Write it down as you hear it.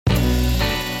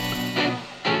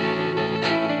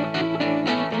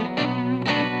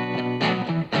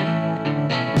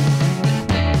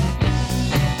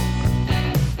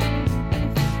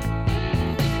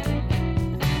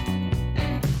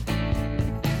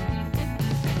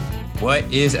What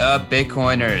is up,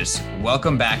 Bitcoiners?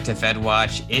 Welcome back to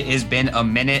FedWatch. It has been a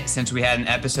minute since we had an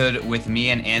episode with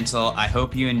me and Ansel. I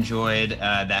hope you enjoyed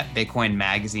that Bitcoin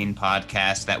Magazine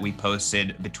podcast that we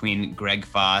posted between Greg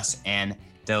Foss and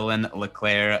Dylan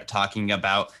LeClaire talking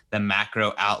about the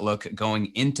macro outlook going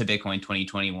into Bitcoin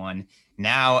 2021.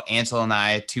 Now, Ansel and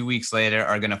I, 2 weeks later,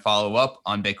 are going to follow up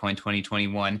on Bitcoin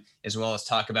 2021, as well as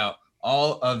talk about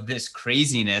all of this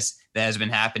craziness that has been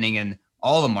happening in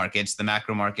all the markets, the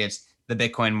macro markets, the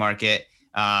Bitcoin market.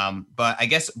 But I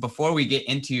guess before we get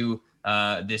into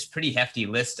this pretty hefty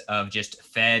list of just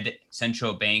Fed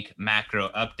central bank macro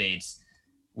updates,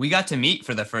 we got to meet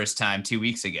for the first time 2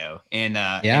 weeks ago in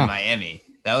Miami.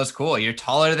 That was cool. You're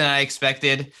taller than I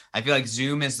expected. I feel like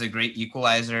Zoom is the great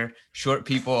equalizer. Short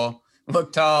people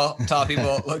look tall, tall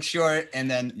people look short.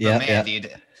 And then,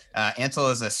 dude, Ansel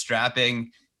is a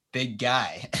strapping big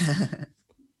guy.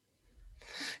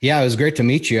 Yeah, it was great to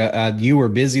meet you. You were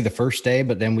busy the first day,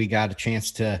 but then we got a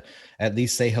chance to at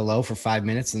least say hello for 5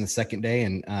 minutes in the second day.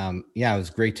 And it was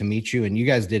great to meet you. And you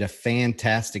guys did a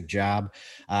fantastic job.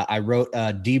 I wrote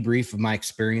a debrief of my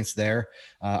experience there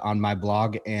on my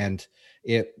blog. And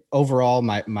overall,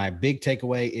 my big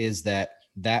takeaway is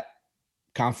that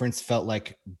conference felt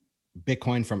like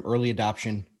Bitcoin from early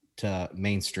adoption to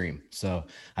mainstream. So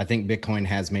I think Bitcoin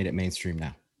has made it mainstream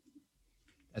now.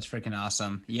 That's freaking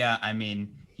awesome. Yeah, I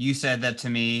mean, you said that to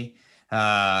me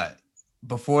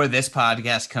before this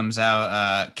podcast comes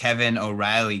out. Kevin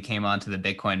O'Reilly came onto the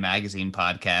Bitcoin Magazine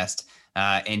podcast,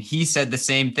 and he said the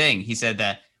same thing. He said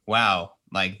that, wow,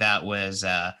 like that was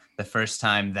the first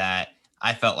time that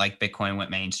I felt like Bitcoin went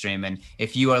mainstream. And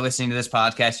if you are listening to this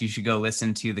podcast, you should go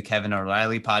listen to the Kevin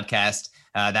O'Reilly podcast.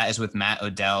 That is with Matt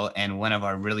Odell and one of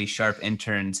our really sharp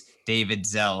interns, David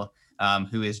Zell,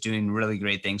 who is doing really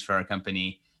great things for our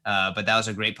company. But that was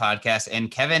a great podcast. And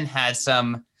Kevin had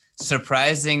some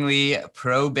surprisingly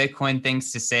pro-Bitcoin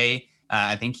things to say.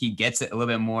 I think he gets it a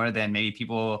little bit more than maybe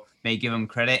people may give him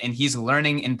credit. And he's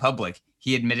learning in public.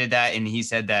 He admitted that, and he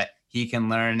said that he can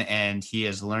learn, and he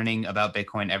is learning about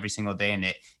Bitcoin every single day, and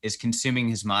it is consuming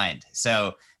his mind.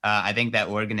 So I think that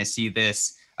we're going to see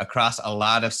this across a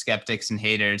lot of skeptics and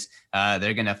haters.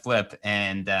 They're going to flip,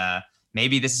 and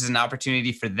maybe this is an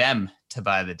opportunity for them to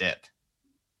buy the dip.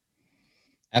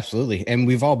 Absolutely. And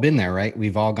we've all been there, right?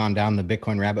 We've all gone down the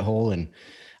Bitcoin rabbit hole.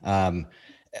 And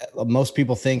most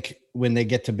people think when they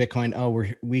get to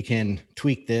Bitcoin, we can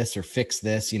tweak this or fix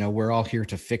this. You know, we're all here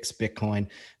to fix Bitcoin.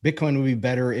 Bitcoin would be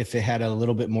better if it had a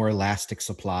little bit more elastic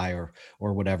supply or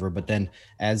whatever. But then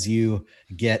as you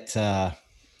get,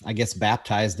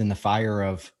 baptized in the fire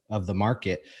of the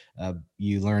market,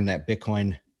 you learn that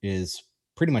Bitcoin is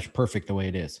pretty much perfect the way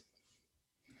it is.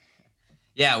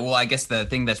 Yeah, well, I guess the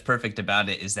thing that's perfect about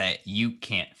it is that you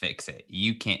can't fix it.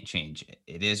 You can't change it.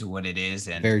 It is what it is.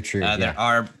 And very true. There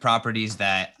are properties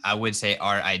that I would say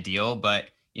are ideal, but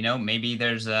maybe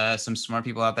there's some smart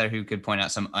people out there who could point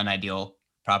out some unideal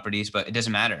properties, but it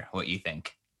doesn't matter what you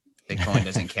think. Bitcoin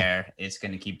doesn't care. It's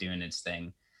going to keep doing its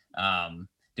thing.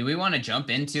 Do we want to jump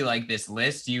into like this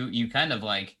list? You kind of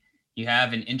like, you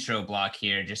have an intro block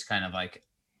here, just kind of like,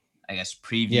 I guess,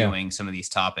 previewing some of these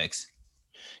topics.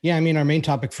 Yeah, I mean, our main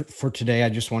topic for today, I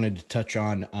just wanted to touch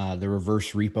on the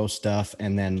reverse repo stuff.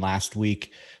 And then last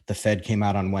week, the Fed came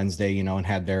out on Wednesday, and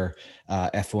had their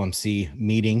FOMC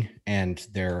meeting and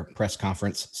their press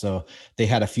conference. So they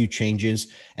had a few changes,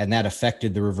 and that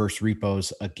affected the reverse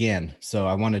repos again. So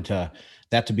I wanted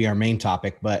that to be our main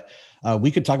topic, but we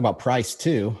could talk about price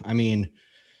too. I mean,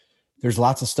 there's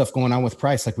lots of stuff going on with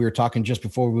price. Like we were talking just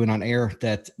before we went on air,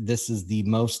 that this is the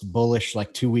most bullish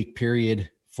 2-week period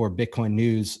for Bitcoin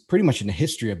news, pretty much in the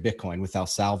history of Bitcoin, with El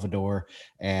Salvador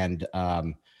and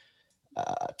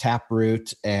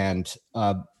Taproot and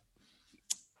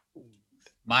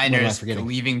miners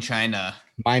leaving China.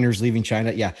 Miners leaving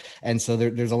China, yeah. And so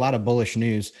there's a lot of bullish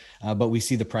news, but we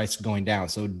see the price going down.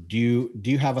 So do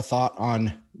you have a thought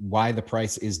on why the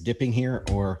price is dipping here,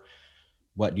 or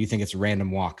what? Do you think it's a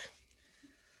random walk?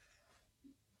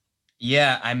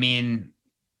 Yeah, I mean,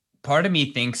 part of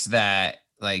me thinks that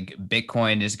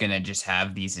Bitcoin is going to just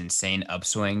have these insane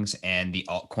upswings, and the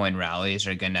altcoin rallies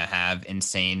are going to have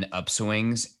insane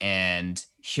upswings, and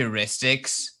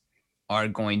heuristics are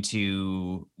going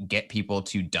to get people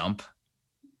to dump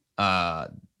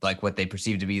what they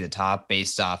perceive to be the top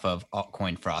based off of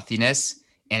altcoin frothiness.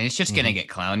 And it's just going to get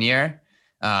clownier.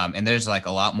 And there's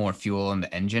a lot more fuel in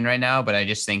the engine right now. But I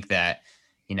just think that,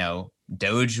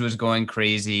 Doge was going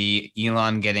crazy.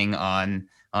 Elon getting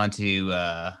onto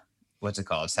what's it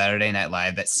called? Saturday Night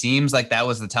Live. That seems like that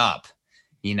was the top,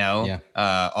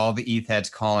 all the ETH heads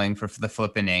calling for the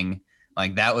flippening.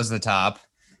 That was the top.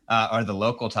 or the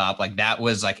local top, like that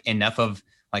was like enough of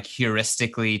like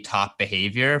heuristically top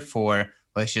behavior for,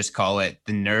 let's just call it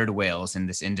the nerd whales in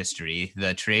this industry,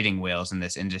 the trading whales in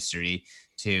this industry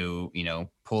to,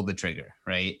 pull the trigger.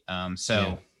 Right.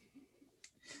 Yeah.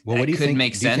 Well, what That do you could think?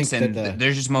 make Do you sense. think that And the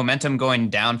there's just momentum going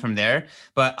down from there.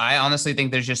 But I honestly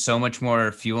think there's just so much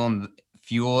more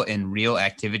fuel and real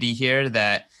activity here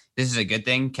that this is a good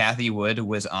thing. Kathy Wood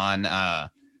was on the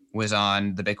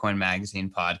Bitcoin Magazine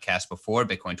podcast before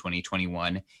Bitcoin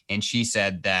 2021, and she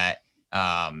said that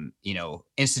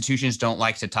institutions don't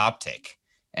like to top tick,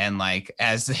 and like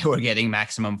as they were getting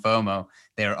maximum FOMO,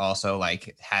 they're also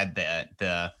like had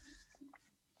the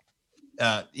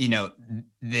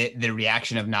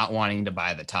reaction of not wanting to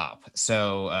buy the top.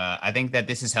 So I think that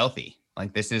this is healthy.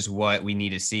 Like this is what we need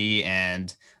to see.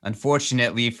 And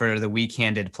unfortunately for the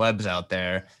weak-handed plebs out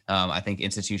there, I think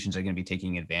institutions are going to be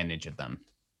taking advantage of them.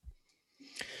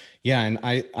 Yeah, and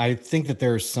I think that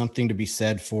there's something to be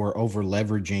said for over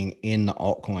leveraging in the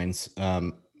altcoins.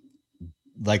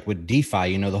 Like with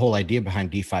DeFi, the whole idea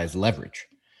behind DeFi is leverage.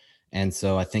 And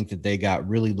so I think that they got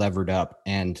really levered up.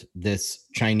 And this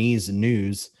Chinese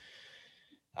news,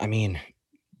 I mean,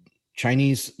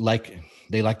 Chinese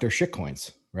they like their shit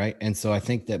coins, right? And so I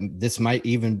think that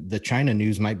the China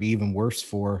news might be even worse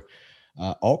for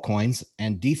altcoins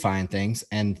and DeFi and things.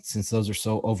 And since those are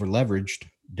so over leveraged,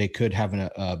 they could have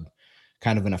a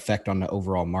kind of an effect on the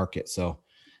overall market. So,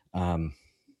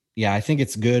 yeah, I think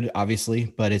it's good,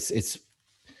 obviously, but it's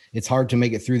hard to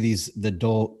make it through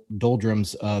the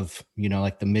doldrums of,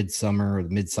 like the midsummer or the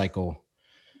mid-cycle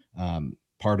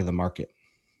part of the market.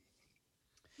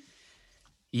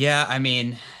 Yeah, I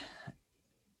mean,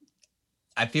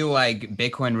 I feel like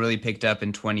Bitcoin really picked up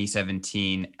in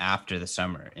 2017 after the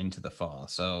summer into the fall.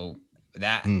 So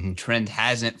that trend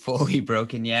hasn't fully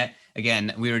broken yet.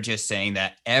 Again, we were just saying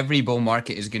that every bull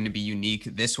market is going to be unique.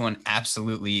 This one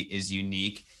absolutely is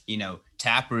unique.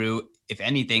 Taproot, if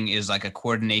anything, is like a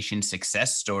coordination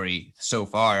success story so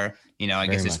far. I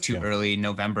guess it's too early.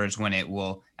 November is when it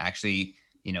will actually,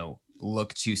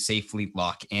 look to safely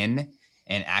lock in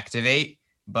and activate.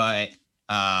 But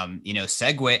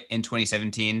SegWit in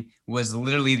 2017 was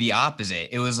literally the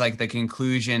opposite. It was like the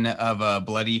conclusion of a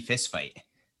bloody fist fight.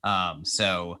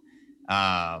 The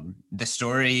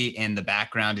story and the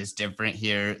background is different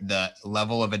here. The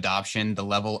level of adoption, the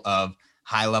level of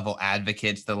high level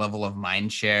advocates, the level of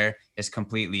mind share is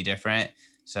completely different.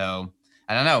 So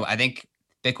I don't know. I think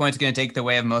Bitcoin's going to take the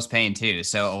way of most pain too.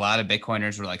 So a lot of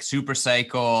Bitcoiners were like super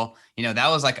cycle, that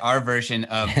was like our version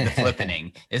of the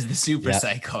flippening is the super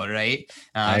cycle, right?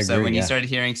 So when you started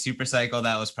hearing super cycle,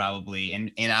 that was probably,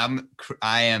 and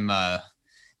I am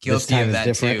guilty of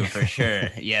that too, for sure.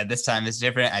 Yeah. This time is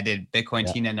different. I did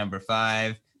Bitcoin Tina number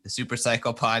 5, the super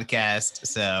cycle podcast.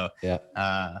 So,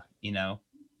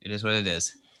 it is what it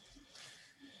is.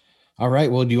 All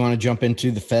right. Well, do you want to jump into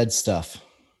the Fed stuff?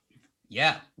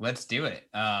 Yeah, let's do it.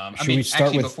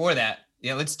 Before that,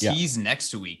 let's tease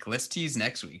next week.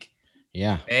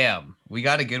 Yeah. Bam. We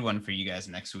got a good one for you guys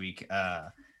next week.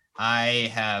 I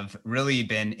have really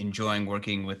been enjoying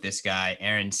working with this guy,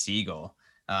 Aaron Siegel,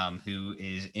 who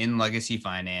is in legacy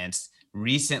finance,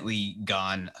 recently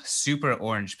gone super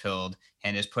orange pilled,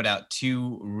 and has put out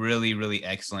 2 really, really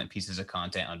excellent pieces of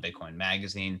content on Bitcoin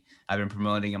Magazine. I've been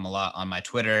promoting him a lot on my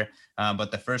Twitter,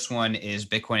 but the first one is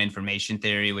Bitcoin Information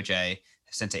Theory, which I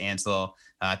sent to Ansel.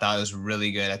 I thought it was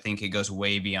really good. I think it goes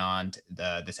way beyond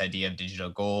this idea of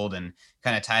digital gold and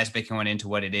kind of ties Bitcoin into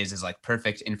what it is like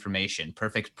perfect information,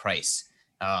 perfect price,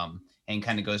 and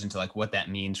kind of goes into like what that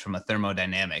means from a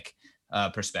thermodynamic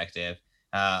perspective.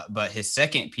 But his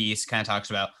second piece kind of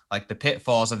talks about like the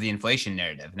pitfalls of the inflation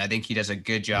narrative. And I think he does a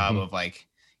good job of like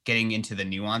getting into the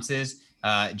nuances.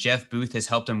 Jeff Booth has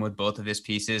helped him with both of his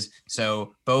pieces.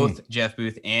 So both Jeff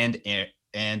Booth and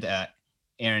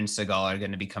Aaron Siegel are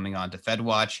going to be coming on to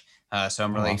FedWatch. So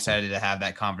I'm really excited to have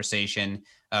that conversation.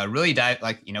 Really dive,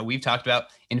 we've talked about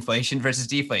inflation versus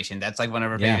deflation. That's like one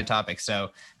of our favorite topics. So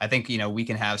I think, we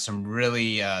can have some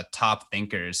really top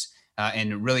thinkers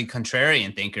and really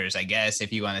contrarian thinkers, I guess,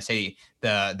 if you want to say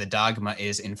the dogma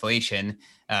is inflation.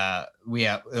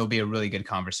 It'll be a really good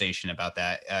conversation about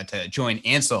that to join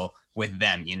Ansel with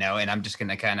them, and I'm just going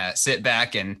to kind of sit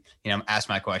back and, ask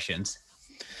my questions.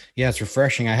 Yeah, it's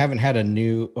refreshing. I haven't had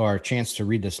a chance to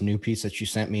read this new piece that you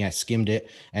sent me. I skimmed it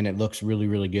and it looks really,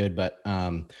 really good. But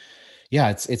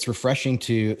it's refreshing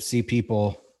to see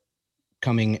people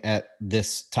coming at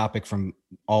this topic from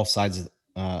all sides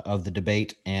of the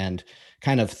debate and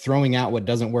kind of throwing out what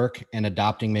doesn't work and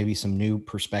adopting maybe some new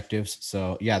perspectives.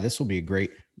 So yeah, this will be a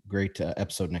great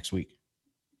episode next week.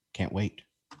 Can't wait.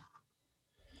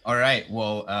 All right.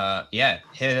 Well, yeah,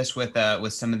 hit us with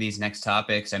some of these next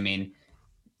topics. I mean,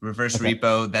 reverse Okay.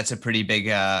 repo, that's a pretty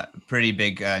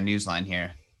big news line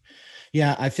here.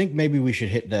 Yeah, I think maybe we should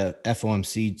hit the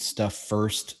FOMC stuff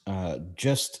first.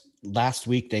 Just last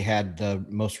week, they had the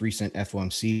most recent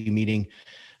FOMC meeting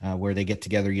where they get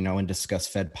together, and discuss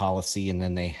Fed policy, and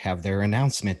then they have their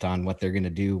announcement on what they're going to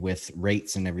do with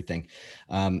rates and everything.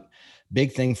 Um,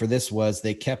 Big thing for this was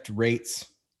they kept rates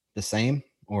the same,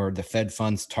 or the Fed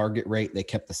funds target rate, they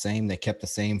kept the same. They kept the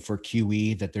same for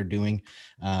QE that they're doing.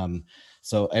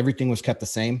 So everything was kept the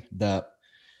same.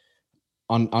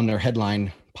 On their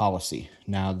headline policy.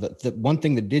 Now, the one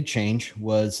thing that did change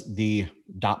was the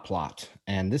dot plot.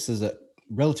 And this is a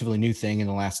relatively new thing in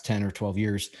the last 10 or 12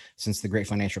 years since the great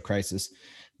financial crisis,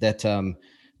 that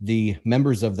the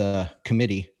members of the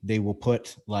committee, they will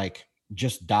put like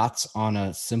just dots on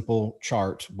a simple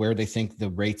chart where they think the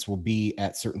rates will be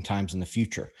at certain times in the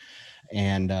future.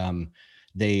 And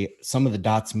some of the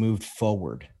dots moved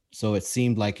forward. So it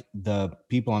seemed like the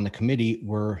people on the committee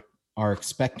are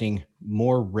expecting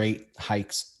more rate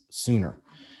hikes sooner.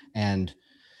 And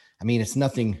I mean, it's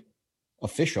nothing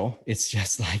official. It's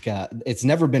just like it's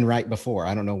never been right before.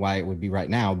 I don't know why it would be right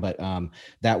now, but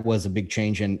that was a big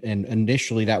change. And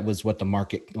initially, that was what the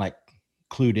market like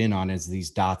clued in on as these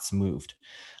dots moved.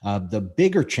 The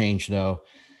bigger change, though,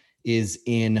 is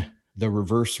in the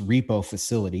reverse repo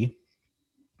facility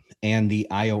and the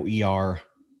IOER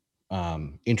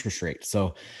interest rate.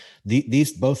 So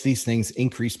both these things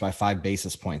increased by 5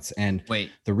 basis points. And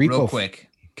Wait, the repo, real quick.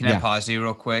 Can I pause you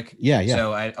real quick? Yeah.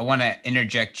 So I want to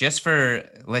interject just for,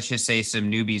 let's just say,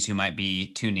 some newbies who might be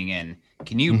tuning in.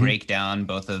 Can you break down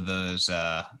both of those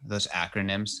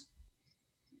acronyms?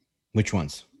 Which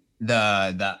ones?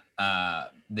 The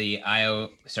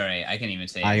sorry, I can't even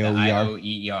say IOER.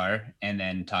 The IOER, and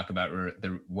then talk about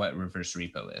what reverse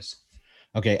repo is.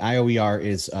 Okay, IOER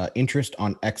is interest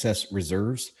on excess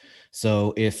reserves.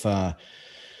 So if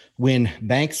when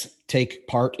banks take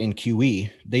part in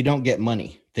QE, they don't get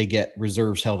money. They get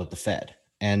reserves held at the Fed.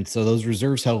 And so those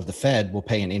reserves held at the Fed will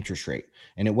pay an interest rate.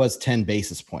 And it was 10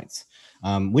 basis points,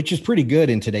 which is pretty good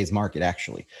in today's market,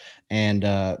 actually. And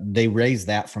they raised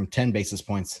that from 10 basis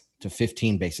points to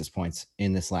 15 basis points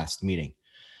in this last meeting.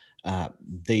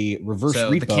 The reverse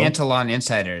repo. The Cantillon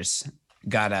insiders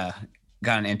got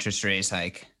an interest rate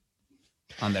hike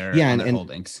on their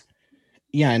holdings.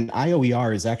 Yeah, and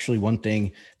IOER is actually one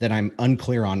thing that I'm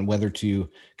unclear on whether to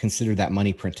consider that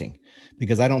money printing,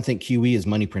 because I don't think QE is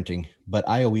money printing, but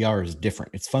IOER is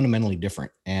different. It's fundamentally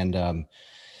different. And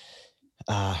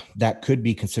that could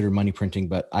be considered money printing,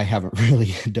 but I haven't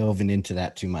really dove into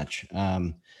that too much.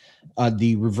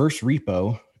 The reverse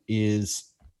repo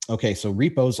is, okay, so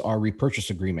repos are repurchase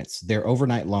agreements. They're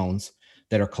overnight loans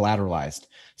that are collateralized.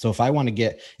 So if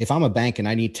I'm a bank and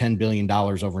I need $10 billion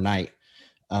overnight,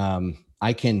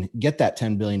 I can get that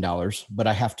 $10 billion, but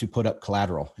I have to put up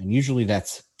collateral. And usually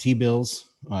that's T-bills,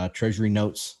 treasury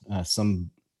notes,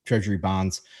 some treasury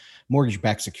bonds,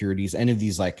 mortgage-backed securities, any of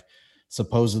these like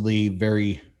supposedly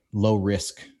very low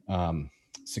risk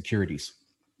securities.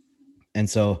 And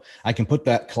so I can put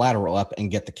that collateral up and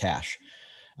get the cash.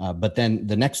 But then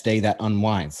the next day that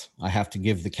unwinds. I have to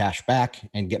give the cash back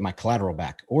and get my collateral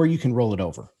back, or you can roll it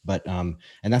over. But and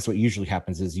that's what usually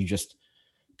happens, is you just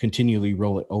continually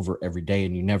roll it over every day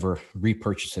and you never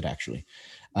repurchase it actually.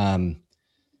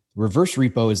 Reverse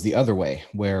repo is the other way,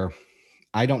 where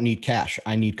I don't need cash.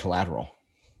 I need collateral,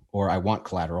 or I want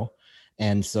collateral.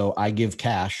 And so I give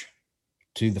cash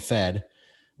to the Fed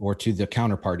or to the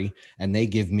counterparty, and they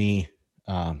give me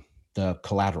the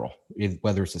collateral,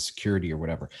 whether it's a security or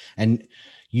whatever. And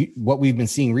what we've been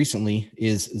seeing recently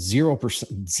is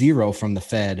 0% from the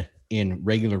Fed in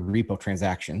regular repo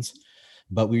transactions,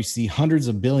 but we see hundreds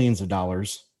of billions of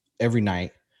dollars every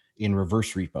night in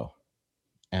reverse repo.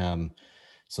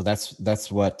 So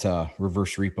that's what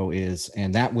reverse repo is.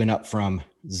 And that went up from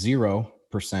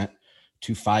 0%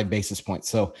 to 5 basis points.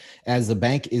 So as the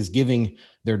bank is giving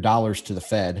their dollars to the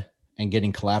Fed and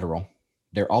getting collateral,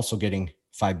 they're also getting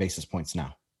 5 basis points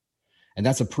now. And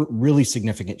that's a really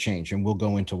significant change. And we'll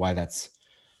go into why that's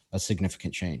a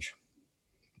significant change.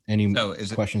 Any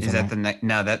questions? Is that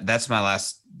no, that's my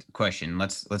last question.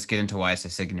 Let's get into why it's a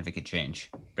significant change.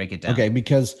 Break it down. Okay,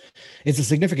 because it's a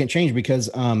significant change because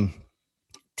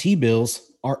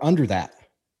T-bills are under that.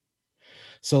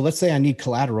 So let's say I need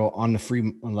collateral on the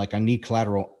free, like I need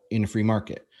collateral in the free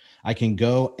market. I can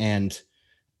go and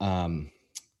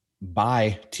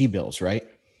buy T-bills, right?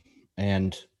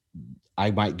 And I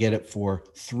might get it for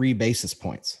 3 basis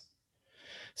points.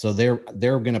 So they're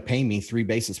going to pay me 3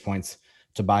 basis points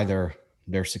to buy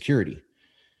their security.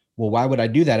 Well, why would I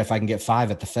do that if I can get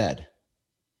 5 at the Fed?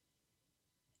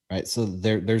 Right. So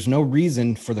there's no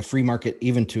reason for the free market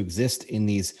even to exist in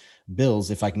these bills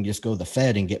if I can just go to the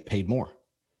Fed and get paid more.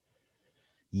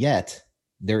 Yet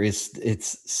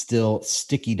it's still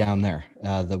sticky down there.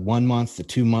 The 1 month, the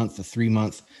 2 month, the 3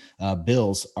 month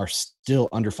bills are still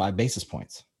under 5 basis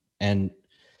points. And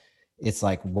it's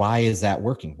like, why is that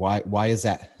working? Why is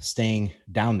that staying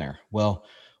down there? Well,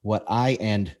 what I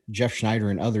and Jeff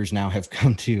Schneider and others now have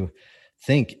come to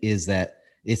think is that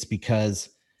it's because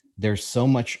there's so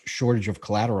much shortage of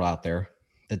collateral out there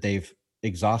that they've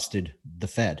exhausted the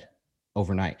Fed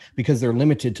overnight, because they're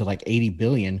limited to like 80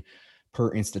 billion per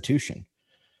institution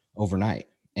overnight.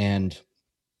 And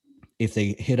if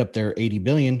they hit up their 80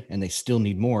 billion and they still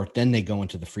need more, then they go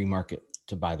into the free market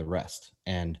to buy the rest.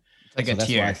 And It's like so a that's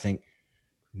tier. why I think,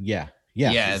 yeah,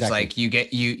 Yeah, it's exactly.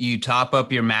 like you top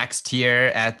up your max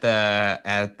tier at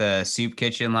the soup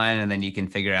kitchen line, and then you can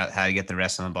figure out how to get the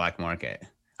rest on the black market.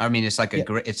 I mean, it's like Yeah,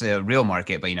 it's a real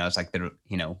market, but it's like the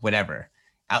whatever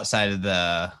outside of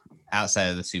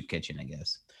the soup kitchen, I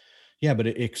guess. yeah, but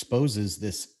it exposes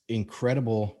this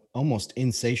incredible, almost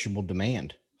insatiable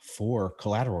demand for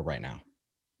collateral right now.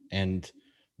 And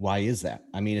why is that?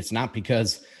 I mean, it's not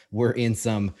because we're in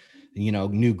some,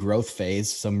 new growth phase,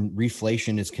 some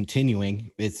reflation is continuing.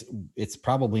 It's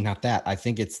probably not that. I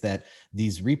think it's that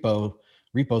these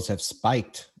repos have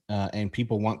spiked, and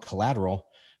people want collateral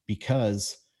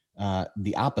because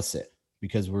the opposite,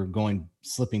 because we're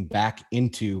slipping back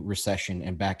into recession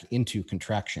and back into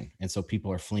contraction. And so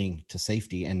people are fleeing to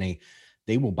safety, and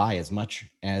they will buy as much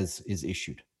as is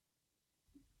issued.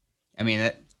 I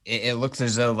mean, it looks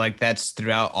as though like that's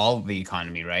throughout all of the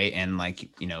economy, right? And like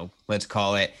let's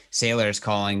call it sailors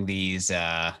calling these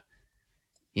asset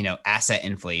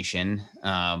inflation,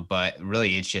 but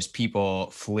really it's just people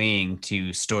fleeing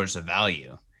to stores of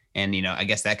value. And I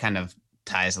guess that kind of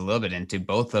ties a little bit into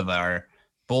both of our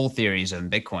bull theories of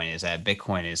Bitcoin, is that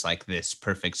Bitcoin is like this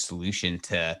perfect solution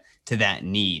to that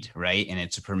need, right? And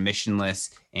it's a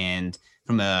permissionless, and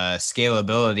from a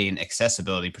scalability and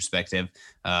accessibility perspective,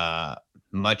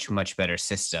 much better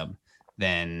system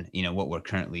than what we're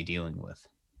currently dealing with.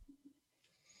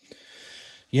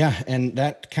 Yeah, and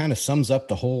that kind of sums up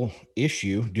the whole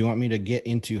issue. Do you want me to get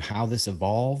into how this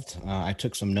evolved? I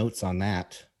took some notes on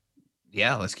that.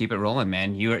 Yeah, let's keep it rolling,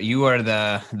 man. You are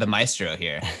the maestro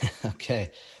here.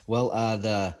 Okay. Well,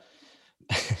 the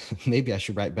maybe I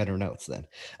should write better notes then.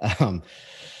 Um,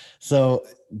 so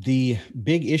the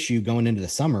big issue going into the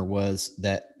summer was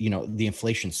that, the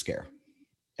inflation scare.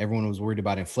 Everyone was worried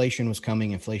about inflation was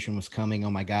coming. Inflation was coming. Oh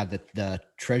my God, that the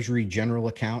Treasury General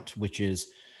account, which is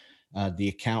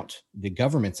the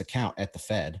government's account at the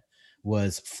Fed,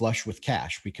 was flush with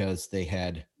cash because they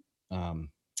had um,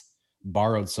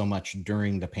 borrowed so much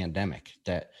during the pandemic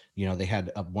that they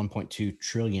had a 1.2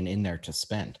 trillion in there to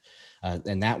spend,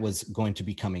 and that was going to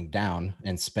be coming down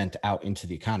and spent out into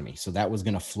the economy. So that was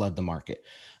going to flood the market.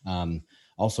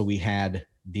 Also, we had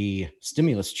the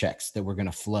stimulus checks that were going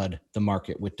to flood the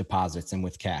market with deposits and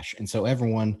with cash. And so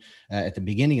everyone at the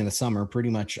beginning of the summer, pretty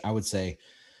much, I would say,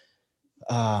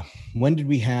 when did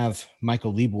we have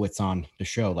Michael Leibowitz on the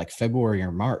show? Like February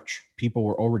or March, people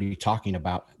were already talking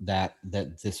about that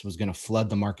this was going to flood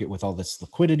the market with all this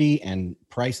liquidity, and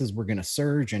prices were going to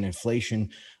surge, and inflation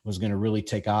was going to really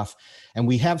take off. And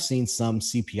we have seen some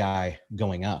CPI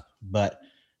going up, but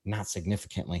not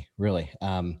significantly, really.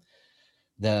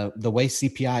 The way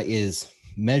CPI is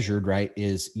measured, right,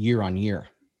 is year on year.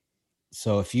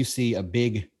 So if you see a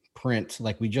big print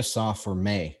like we just saw for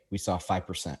May, we saw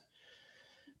 5%.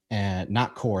 And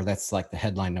not core, that's like the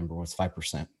headline number was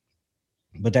 5%,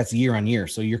 but that's year on year.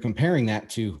 So you're comparing that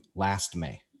to last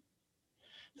May.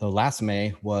 So last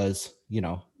May was,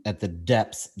 at the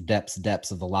depths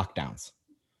of the lockdowns.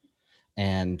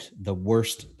 And the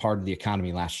worst part of the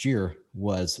economy last year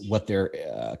was what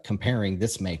they're comparing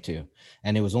this May to.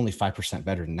 And it was only 5%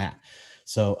 better than that.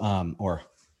 So, or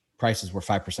prices were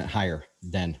 5% higher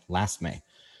than last May.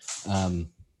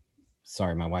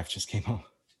 Sorry, my wife just came home.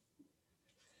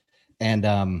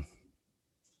 And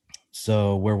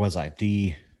so where was I?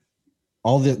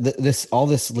 All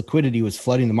this liquidity was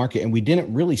flooding the market, and we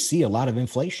didn't really see a lot of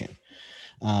inflation.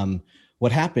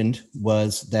 What happened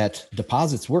was that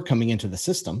deposits were coming into the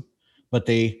system, but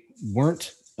they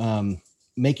weren't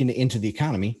making it into the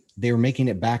economy. They were making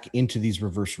it back into these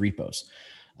reverse repos.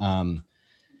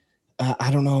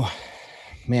 I don't know,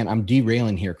 man. I'm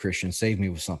derailing here, Christian. Save me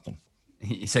with something.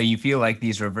 So you feel like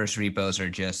these reverse repos are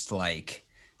just like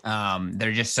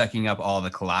they're just sucking up all the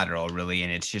collateral, really,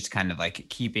 and it's just kind of like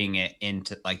keeping it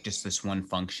into like just this one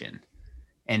function.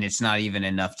 and it's not even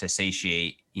enough to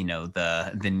satiate,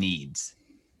 the needs.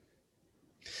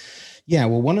 Yeah,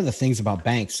 well, one of the things about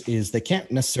banks is they can't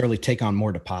necessarily take on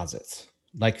more deposits.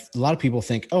 Like a lot of people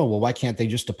think, oh, well, why can't they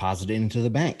just deposit it into the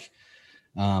bank?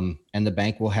 And the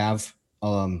bank will have,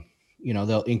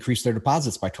 they'll increase their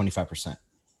deposits by 25%.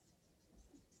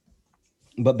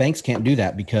 But banks can't do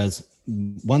that because,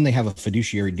 one, they have a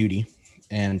fiduciary duty,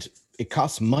 and it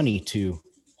costs money to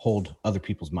hold other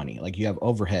people's money. Like you have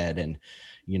overhead and,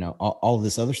 all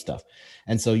this other stuff.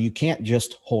 And so you can't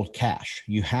just hold cash.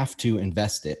 You have to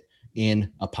invest it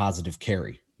in a positive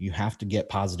carry. You have to get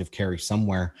positive carry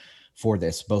somewhere for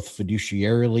this, both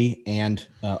fiduciarily and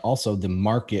also the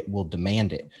market will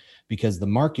demand it, because the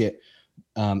market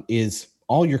is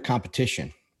all your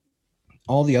competition.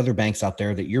 All the other banks out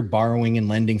there that you're borrowing and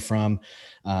lending from,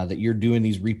 that you're doing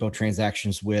these repo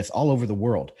transactions with all over the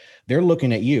world, they're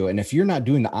looking at you. And if you're not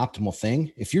doing the optimal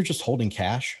thing, if you're just holding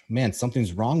cash, man,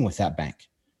 something's wrong with that bank,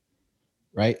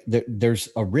 right? There's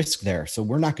a risk there. So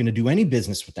we're not going to do any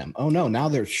business with them. Oh no, now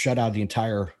they're shut out of the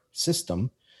entire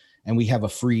system and we have a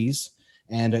freeze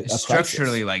and a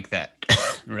structurally crisis. Like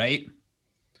that, right?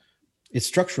 It's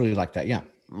structurally like that. Yeah.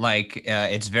 Like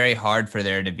it's very hard for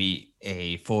there to be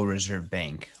a full reserve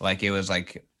bank. Like it was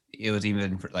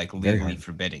even like legally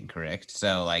forbidden, correct?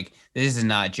 So like this is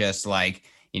not just like,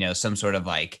 some sort of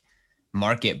like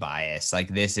market bias. Like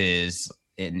this is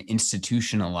an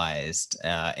institutionalized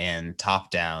and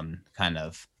top down kind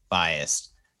of bias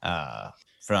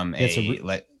from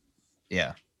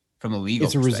from a legal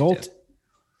it's a result.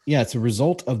 Yeah, it's a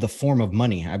result of the form of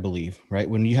money, I believe, right?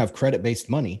 When you have credit-based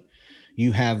money,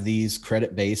 you have these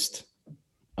credit-based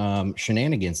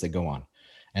shenanigans that go on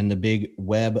and the big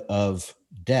web of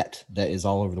debt that is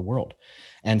all over the world.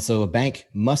 And so a bank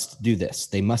must do this.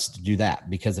 They must do that,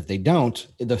 because if they don't,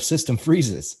 the system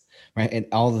freezes, right? And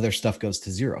all of their stuff goes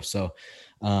to zero. So,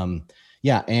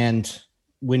 and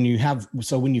when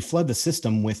you flood the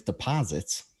system with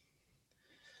deposits,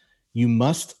 you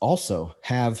must also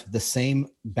have the same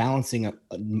balancing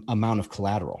amount of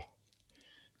collateral.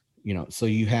 So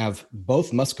you have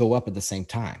both must go up at the same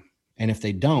time. And if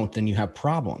they don't, then you have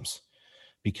problems,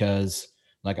 because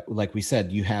like we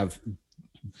said, you have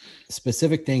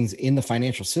specific things in the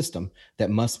financial system that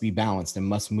must be balanced and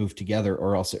must move together,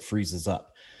 or else it freezes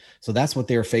up. So that's what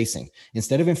they're facing.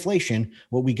 Instead of inflation,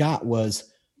 what we got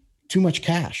was too much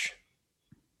cash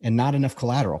and not enough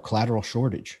collateral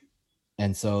shortage.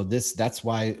 And so that's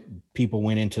why people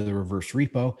went into the reverse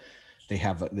repo. They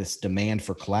have this demand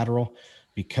for collateral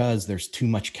because there's too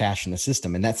much cash in the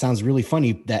system. And that sounds really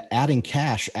funny that adding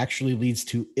cash actually leads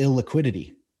to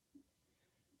illiquidity,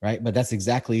 right? But that's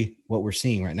exactly what we're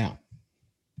seeing right now.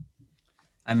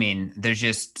 I mean, there's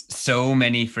just so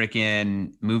many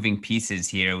freaking moving pieces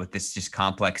here with this just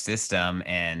complex system,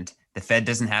 and the Fed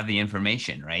doesn't have the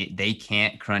information, right? They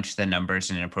can't crunch the numbers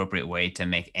in an appropriate way to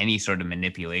make any sort of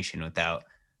manipulation without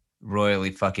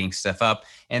royally fucking stuff up.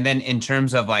 And then in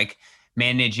terms of like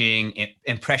managing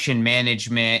impression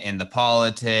management and the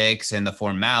politics and the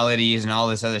formalities and all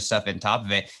this other stuff on top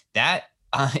of it, that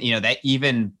that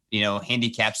even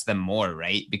handicaps them more,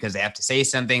 right? Because they have to say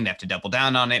something, they have to double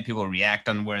down on it, people react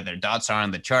on where their dots are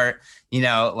on the chart.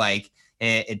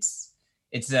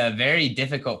 It's a very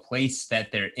difficult place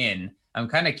that they're in. I'm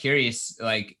kind of curious,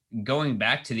 like going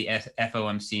back to the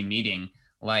FOMC meeting,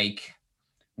 like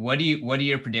what are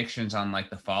your predictions on like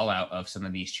the fallout of some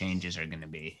of these changes are going to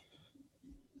be?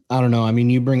 I don't know. I mean,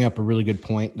 you bring up a really good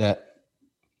point that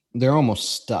they're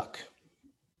almost stuck.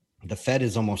 The Fed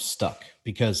is almost stuck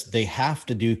because they have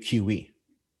to do QE.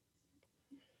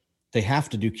 They have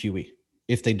to do QE.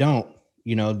 If they don't,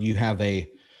 you have a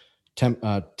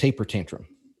taper tantrum.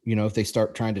 If they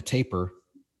start trying to taper,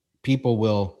 people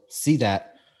will see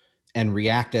that and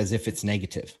react as if it's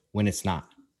negative when it's not.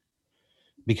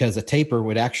 Because a taper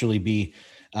would actually be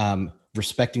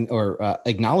respecting or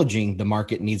acknowledging the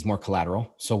market needs more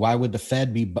collateral. So why would the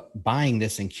Fed be buying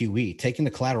this in QE, taking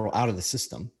the collateral out of the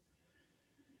system?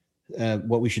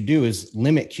 What we should do is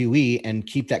limit QE and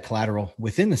keep that collateral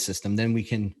within the system. Then we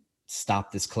can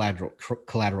stop this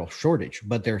collateral shortage.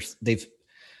 But they've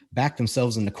backed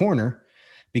themselves in the corner,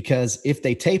 because if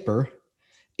they taper,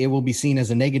 it will be seen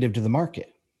as a negative to the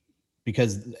market,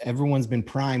 because everyone's been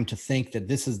primed to think that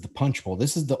this is the punch bowl.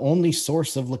 This is the only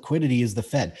source of liquidity is the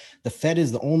Fed. The Fed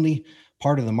is the only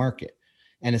part of the market.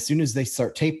 And as soon as they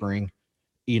start tapering,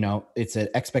 it's an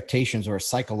expectations or a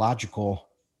psychological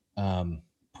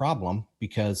problem,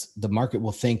 because the market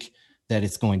will think that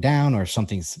it's going down or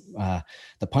something's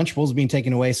the punch bowl is being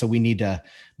taken away. So we need to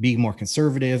be more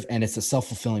conservative, and it's a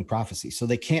self-fulfilling prophecy. So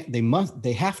they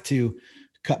have to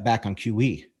cut back on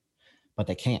QE, but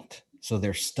they can't. So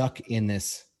they're stuck in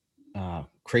this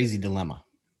crazy dilemma.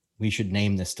 We should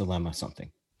name this dilemma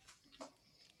something.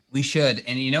 We should.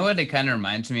 And you know what it kind of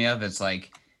reminds me of? It's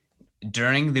like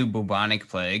during the bubonic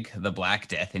plague, the Black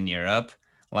Death in Europe,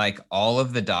 like all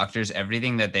of the doctors,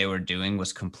 everything that they were doing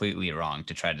was completely wrong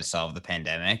to try to solve the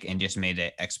pandemic and just made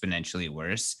it exponentially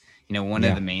worse. You know, one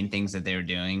of the main things that they were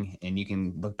doing, and you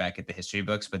can look back at the history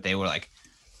books, but they were like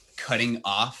cutting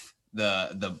off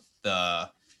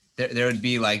there would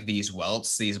be like these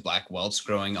welts, these black welts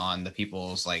growing on the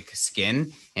people's like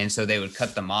skin. And so they would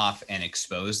cut them off and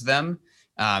expose them.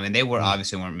 And they were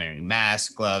obviously weren't wearing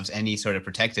masks, gloves, any sort of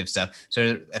protective stuff.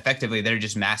 So effectively, they're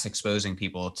just mass exposing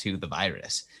people to the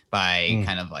virus by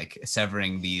kind of like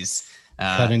severing these.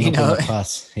 Cutting open the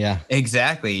pus. Yeah,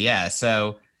 exactly. Yeah.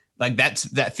 So like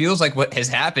that feels like what is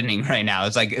happening right now.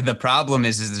 It's like the problem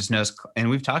is there's no, and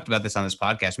we've talked about this on this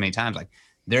podcast many times. Like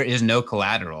there is no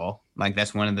collateral. Like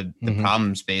that's one of the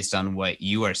problems based on what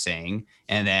you are saying.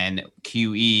 And then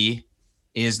QE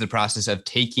is the process of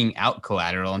taking out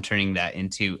collateral and turning that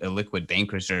into illiquid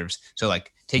bank reserves. So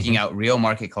like taking out real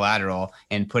market collateral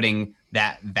and putting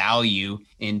that value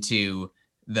into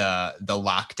the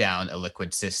lockdown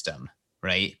illiquid system,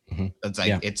 right? It's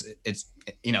like it's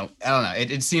you know, I don't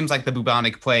know. It seems like the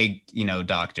bubonic plague, you know,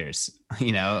 doctors,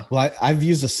 you know. Well, I've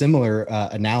used a similar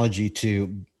analogy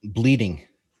to bleeding.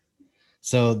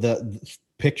 So the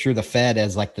picture the Fed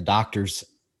as like the doctors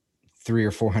 300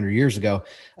 or 400 years ago,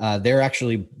 they're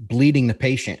actually bleeding the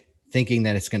patient thinking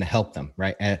that it's going to help them.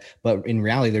 Right. But in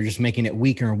reality, they're just making it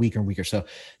weaker and weaker and weaker. So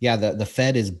yeah, the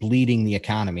Fed is bleeding the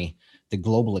economy, the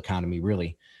global economy,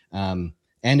 really.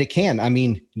 And it can, I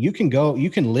mean, you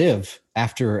can live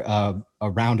after a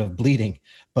round of bleeding,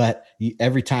 but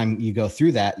every time you go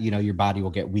through that, you know, your body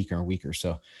will get weaker and weaker.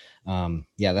 So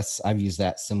yeah, I've used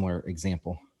that similar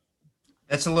example.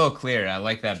 That's a little clearer. I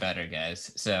like that better,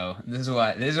 guys. So this is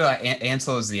why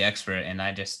Ansel is the expert, and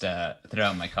I just throw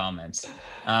out my comments.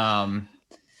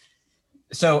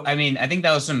 So I mean, I think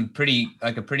that was a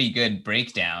pretty good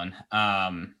breakdown.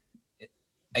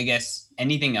 I guess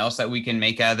anything else that we can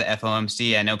make out of the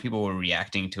FOMC? I know people were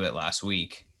reacting to it last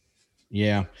week.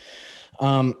 Yeah,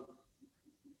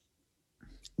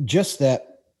 just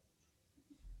that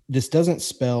this doesn't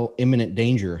spell imminent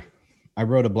danger. I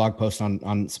wrote a blog post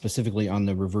on specifically on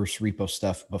the reverse repo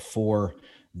stuff before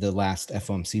the last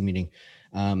FOMC meeting.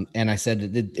 And I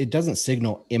said it doesn't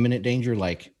signal imminent danger,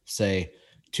 like say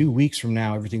 2 weeks from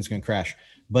now, everything's going to crash,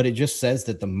 but it just says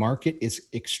that the market is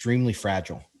extremely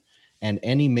fragile and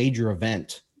any major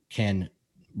event can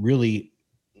really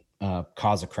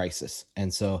cause a crisis.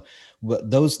 And so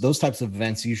those types of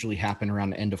events usually happen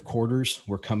around the end of quarters.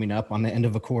 We're coming up on the end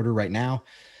of a quarter right now.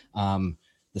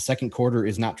 The second quarter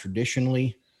is not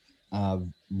traditionally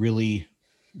really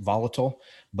volatile,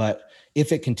 but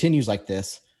if it continues like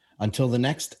this until the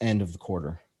next end of the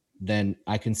quarter, then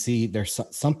I can see there's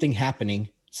something happening,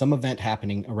 some event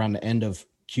happening around the end of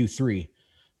Q3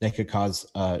 that could cause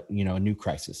a new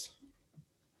crisis.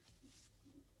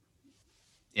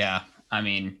 Yeah, I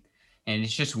mean, and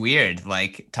it's just weird,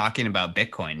 like talking about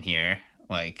Bitcoin here.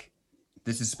 Like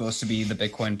this is supposed to be the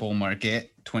Bitcoin bull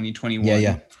market, 2021.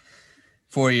 Yeah.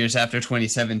 4 years after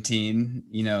 2017,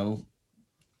 you know,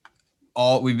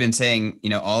 all we've been saying, you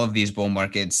know, all of these bull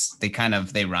markets,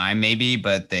 they rhyme maybe,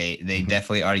 but they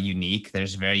definitely are unique.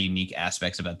 There's very unique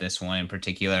aspects about this one in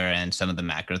particular, and some of the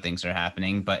macro things are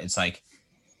happening. But it's like,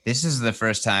 this is the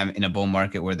first time in a bull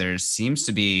market where there seems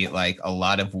to be like a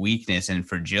lot of weakness and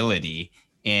fragility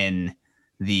in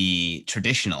the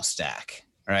traditional stack,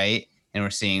 right? And we're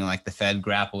seeing like the Fed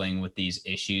grappling with these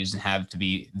issues and have to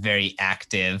be very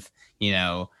active. You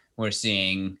know, we're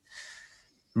seeing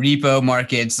repo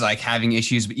markets like having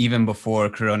issues even before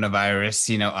coronavirus.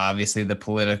 You know, obviously the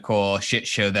political shit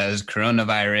show that is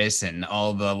coronavirus and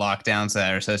all the lockdowns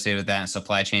that are associated with that and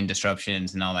supply chain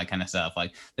disruptions and all that kind of stuff.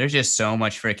 Like there's just so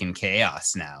much freaking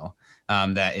chaos now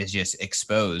that is just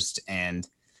exposed. And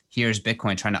here's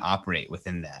Bitcoin trying to operate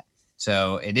within that.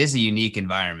 So it is a unique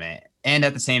environment. And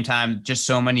at the same time, just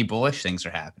so many bullish things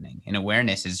are happening and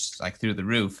awareness is like through the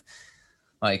roof.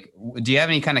 Like, do you have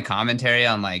any kind of commentary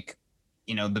on like,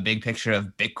 you know, the big picture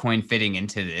of Bitcoin fitting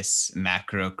into this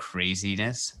macro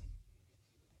craziness?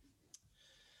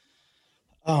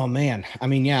 Oh man. I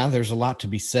mean, yeah, there's a lot to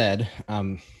be said.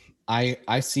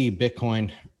 I see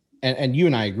Bitcoin and you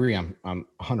and I agree. I'm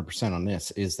 100% on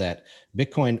this is that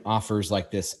Bitcoin offers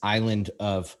like this island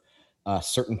of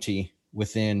certainty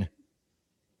within,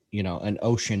 you know, an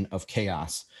ocean of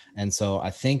chaos. And so I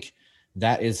think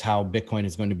that is how Bitcoin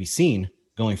is going to be seen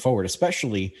going forward,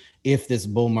 especially if this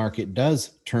bull market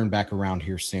does turn back around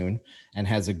here soon and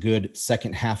has a good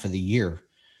second half of the year.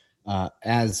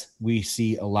 as we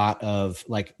see a lot of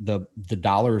like the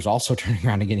dollar is also turning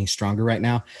around and getting stronger right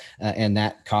now. And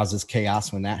that causes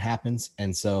chaos when that happens.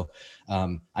 And so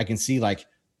I can see like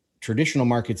traditional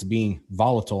markets being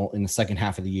volatile in the second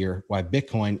half of the year, while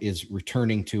Bitcoin is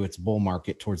returning to its bull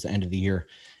market towards the end of the year.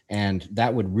 And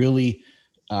that would really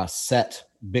set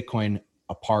Bitcoin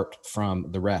apart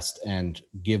from the rest and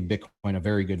give Bitcoin a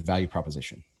very good value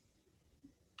proposition.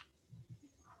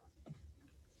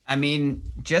 I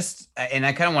mean, and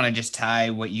I kind of want to just tie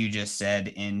what you just said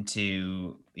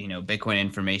into, Bitcoin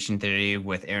information theory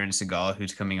with Aaron Segal,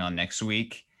 who's coming on next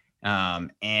week.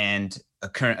 And a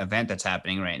current event that's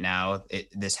happening right now,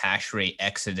 this hash rate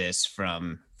exodus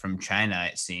from China,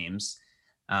 it seems.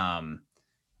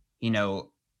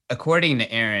 According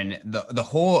to Aaron, the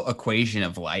whole equation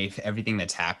of life, everything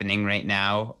that's happening right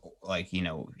now, like,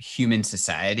 human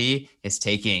society is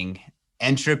taking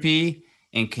entropy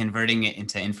and converting it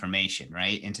into information,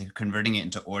 right? Into converting it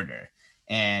into order.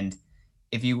 And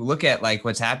if you look at like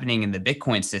what's happening in the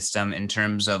Bitcoin system in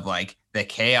terms of like the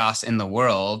chaos in the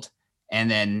world, and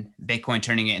then Bitcoin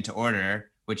turning it into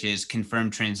order, which is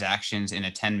confirmed transactions in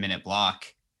a 10-minute block,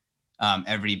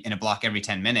 every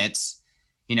 10 minutes,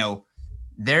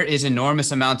 there is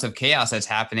enormous amounts of chaos that's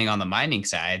happening on the mining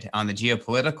side, on the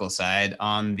geopolitical side,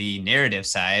 on the narrative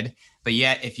side. But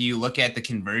yet, if you look at the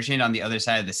conversion on the other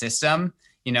side of the system,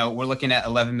 we're looking at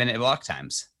 11-minute block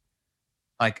times,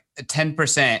 like a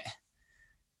 10%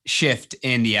 shift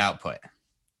in the output.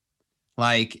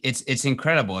 Like it's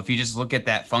incredible. If you just look at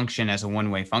that function as a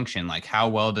one-way function, like how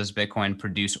well does Bitcoin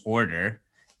produce order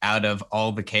out of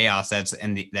all the chaos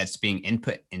that's being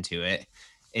input into it?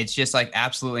 It's just like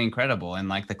absolutely incredible. And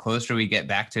like the closer we get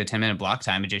back to a 10-minute block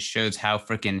time, it just shows how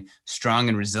freaking strong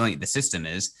and resilient the system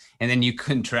is. And then you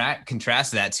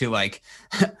contrast that to like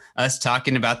us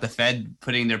talking about the Fed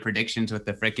putting their predictions with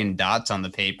the freaking dots on the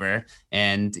paper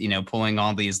and, pulling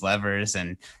all these levers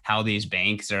and how these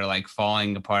banks are like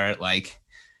falling apart. Like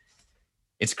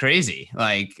it's crazy.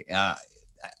 Like, I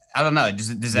don't know.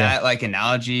 Does that like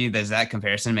analogy, does that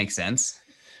comparison make sense?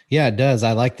 Yeah, it does.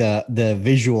 I like the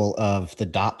visual of the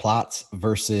dot plots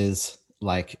versus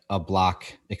like a block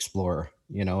explorer.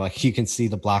 Like you can see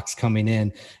the blocks coming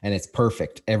in and it's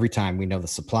perfect every time. We know the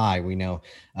supply, we know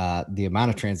the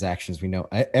amount of transactions, we know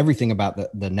everything about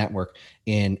the network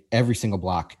in every single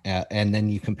block. And then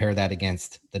you compare that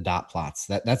against the dot plots.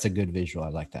 That's a good visual. I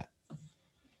like that.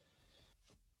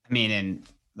 I mean, and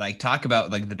like talk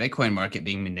about like the Bitcoin market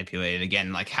being manipulated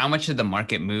again, like how much did the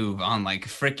market move on like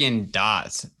freaking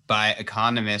dots by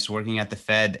economists working at the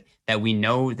Fed that we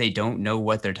know they don't know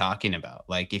what they're talking about?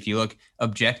 Like if you look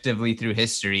objectively through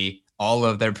history, all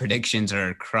of their predictions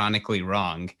are chronically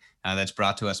wrong. That's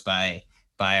brought to us by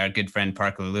our good friend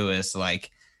Parker Lewis.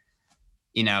 Like,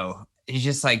 he's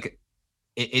just like,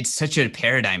 it's such a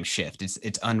paradigm shift.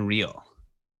 It's unreal.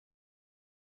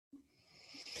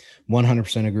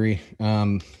 100% agree.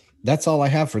 That's all I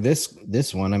have for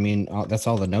this one. I mean, that's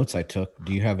all the notes I took.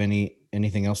 Do you have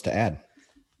anything else to add?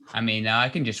 I mean, now I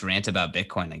can just rant about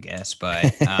Bitcoin, I guess,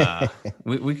 but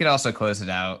we could also close it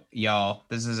out, y'all.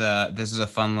 This is a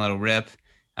fun little rip.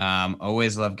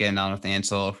 Always love getting on with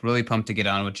Ansel. Really pumped to get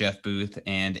on with Jeff Booth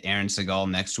and Aaron Segal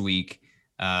next week.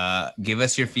 Give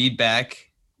us your feedback.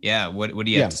 Yeah, what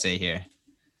do you have to say here?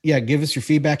 Yeah, give us your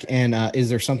feedback. And is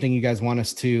there something you guys want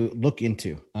us to look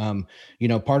into?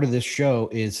 Part of this show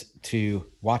is to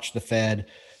watch the Fed,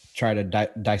 try to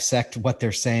dissect what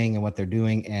they're saying and what they're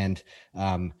doing, and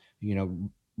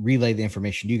relay the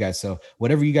information to you guys. So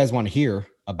whatever you guys want to hear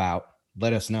about,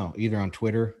 let us know either on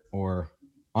Twitter or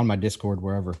on my Discord,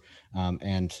 wherever.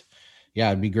 And yeah,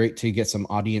 it'd be great to get some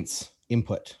audience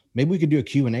input. Maybe we could do a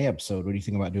Q&A episode. What do you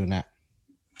think about doing that?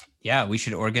 Yeah, we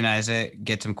should organize it,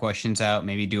 get some questions out,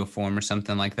 maybe do a form or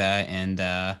something like that. And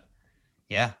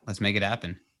yeah, let's make it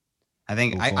happen. I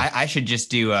think cool. I should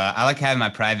just do, I like having my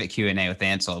private Q&A with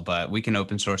Ansel, but we can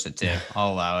open source it too.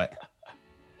 I'll allow it.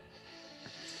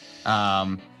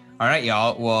 All right,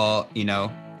 y'all. Well,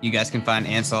 you guys can find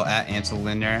Ansel at Ansel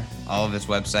Lindner, all of his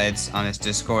websites on his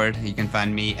Discord. You can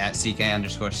find me at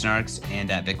CK_snarks and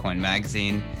at Bitcoin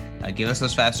Magazine. Give us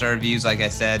those 5-star reviews, like I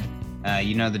said.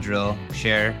 You know the drill.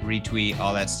 Share, retweet,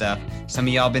 all that stuff. Some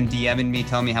of y'all been DMing me,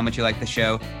 telling me how much you like the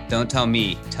show. Don't tell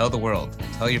me. Tell the world.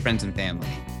 Tell your friends and family.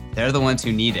 They're the ones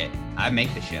who need it. I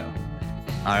make the show.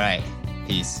 All right.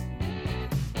 Peace.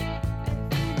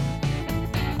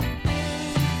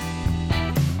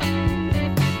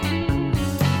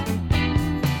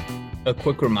 A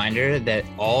quick reminder that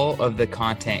all of the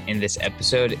content in this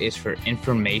episode is for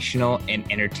informational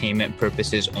and entertainment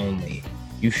purposes only.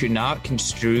 You should not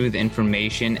construe the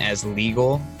information as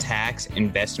legal, tax,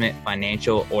 investment,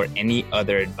 financial, or any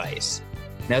other advice.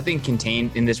 Nothing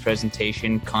contained in this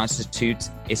presentation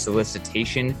constitutes a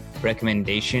solicitation,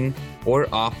 recommendation, or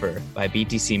offer by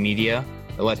BTC Media,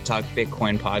 the Let's Talk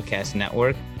Bitcoin Podcast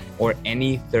Network, or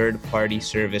any third-party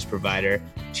service provider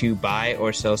to buy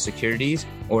or sell securities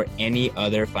or any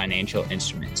other financial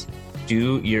instruments.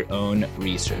 Do your own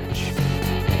research.